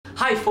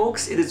Hi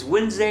folks, it is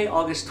Wednesday,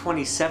 August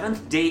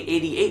 27th, day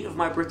 88 of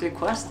my birthday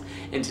quest,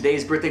 and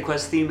today's birthday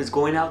quest theme is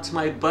going out to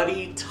my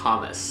buddy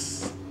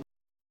Thomas.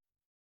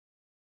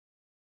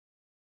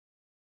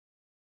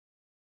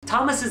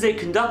 Thomas is a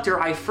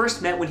conductor I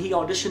first met when he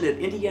auditioned at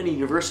Indiana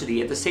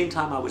University at the same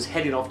time I was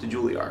heading off to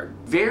Juilliard.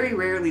 Very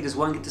rarely does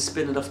one get to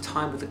spend enough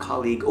time with a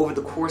colleague over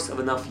the course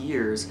of enough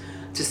years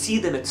to see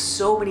them at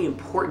so many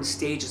important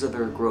stages of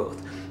their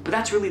growth, but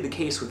that's really the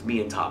case with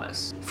me and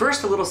Thomas.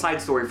 First, a little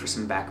side story for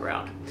some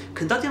background.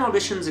 Conducting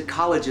auditions at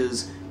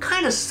colleges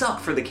kind of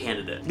suck for the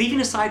candidate. Leaving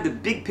aside the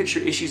big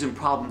picture issues and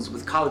problems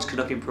with college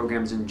conducting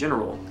programs in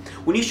general,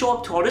 when you show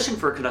up to audition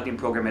for a conducting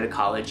program at a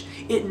college,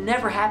 it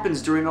never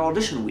happens during an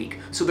audition week.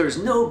 So there's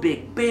no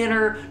big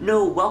banner,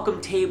 no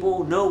welcome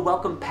table, no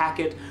welcome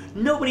packet.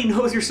 Nobody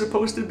knows you're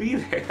supposed to be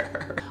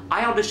there.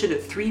 I auditioned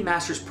at 3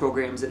 master's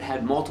programs that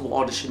had multiple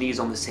auditionees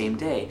on the same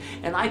day,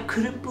 and I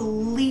couldn't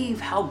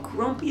believe how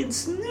grumpy and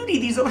snooty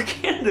these other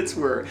candidates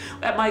were.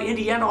 At my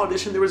Indiana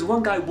audition, there was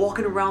one guy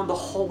walking around the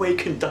hallway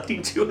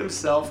conducting to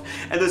himself,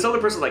 and this other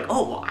person was like,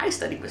 oh, well, I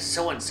studied with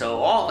so-and-so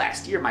all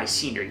last year, my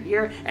senior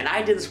year, and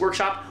I did this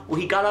workshop. Well,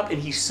 he got up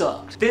and he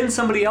sucked. Then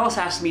somebody else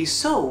asked me,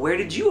 so where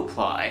did you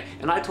apply?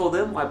 And I told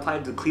them, well, I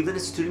applied to the Cleveland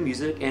Institute of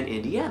Music and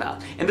Indiana.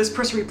 And this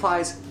person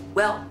replies,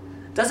 well,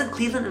 doesn't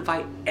Cleveland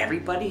invite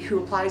everybody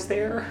who applies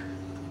there?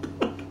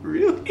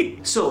 Really?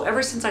 So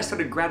ever since I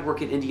started grad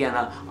work in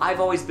Indiana, I've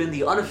always been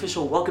the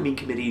unofficial welcoming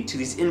committee to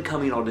these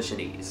incoming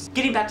auditionees.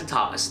 Getting back to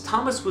Thomas.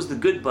 Thomas was the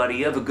good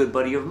buddy of a good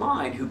buddy of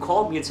mine who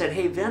called me and said,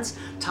 hey Vince,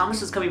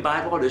 Thomas is coming by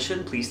to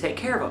audition, please take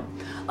care of him.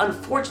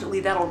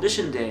 Unfortunately, that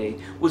audition day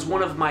was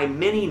one of my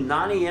many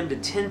 9 a.m. to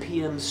 10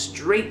 p.m.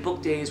 straight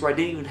book days where I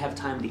didn't even have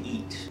time to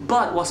eat.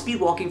 But while speed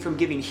walking from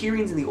giving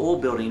hearings in the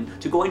old building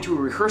to going to a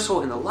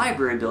rehearsal in the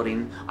library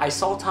building, I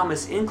saw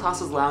Thomas in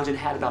Classes Lounge and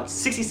had about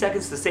 60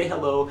 seconds to say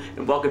hello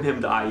and welcome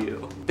him to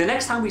IU. The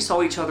next time we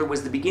saw each other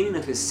was the beginning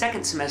of his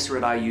second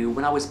semester at IU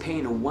when I was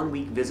paying a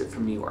 1-week visit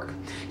from New York.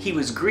 He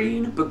was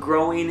green but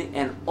growing,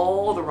 and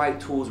all the right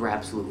tools were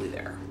absolutely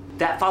there.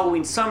 That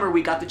following summer,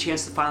 we got the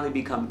chance to finally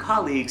become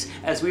colleagues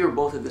as we were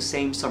both at the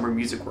same summer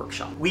music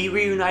workshop. We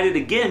reunited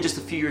again just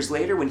a few years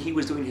later when he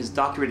was doing his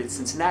doctorate at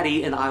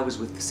Cincinnati and I was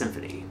with the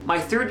symphony. My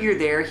 3rd year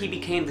there, he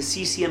became the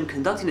CCM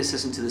conducting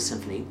assistant to the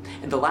symphony,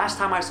 and the last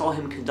time I saw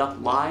him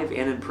conduct live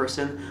and in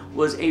person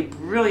was a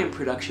brilliant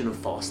production of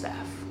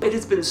Falstaff. It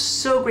has been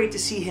so great to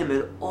see him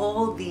at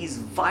all these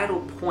vital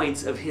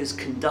points of his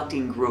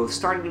conducting growth,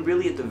 starting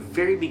really at the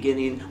very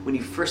beginning when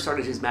he first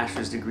started his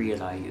master's degree at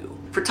IU.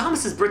 For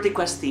Thomas's birthday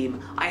quest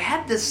theme, I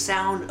had this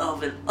sound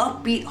of an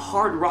upbeat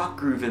hard rock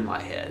groove in my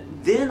head.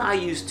 Then I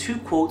used 2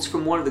 quotes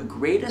from one of the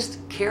greatest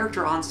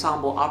character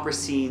ensemble opera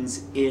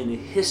scenes in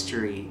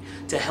history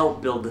to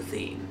help build the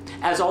theme.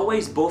 As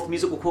always, both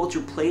musical quotes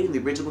are played in the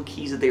original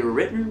keys that they were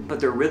written, but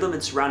their rhythm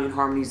and surrounding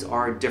harmonies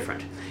are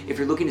different. If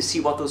you're looking to see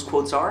what those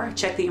quotes are,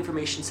 check the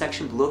information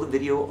section below the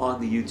video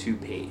on the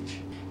YouTube page.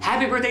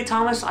 Happy birthday,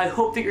 Thomas! I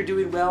hope that you're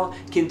doing well.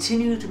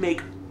 Continue to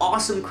make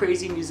awesome,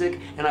 crazy music,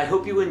 and I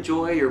hope you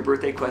enjoy your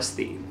birthday quest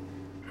theme.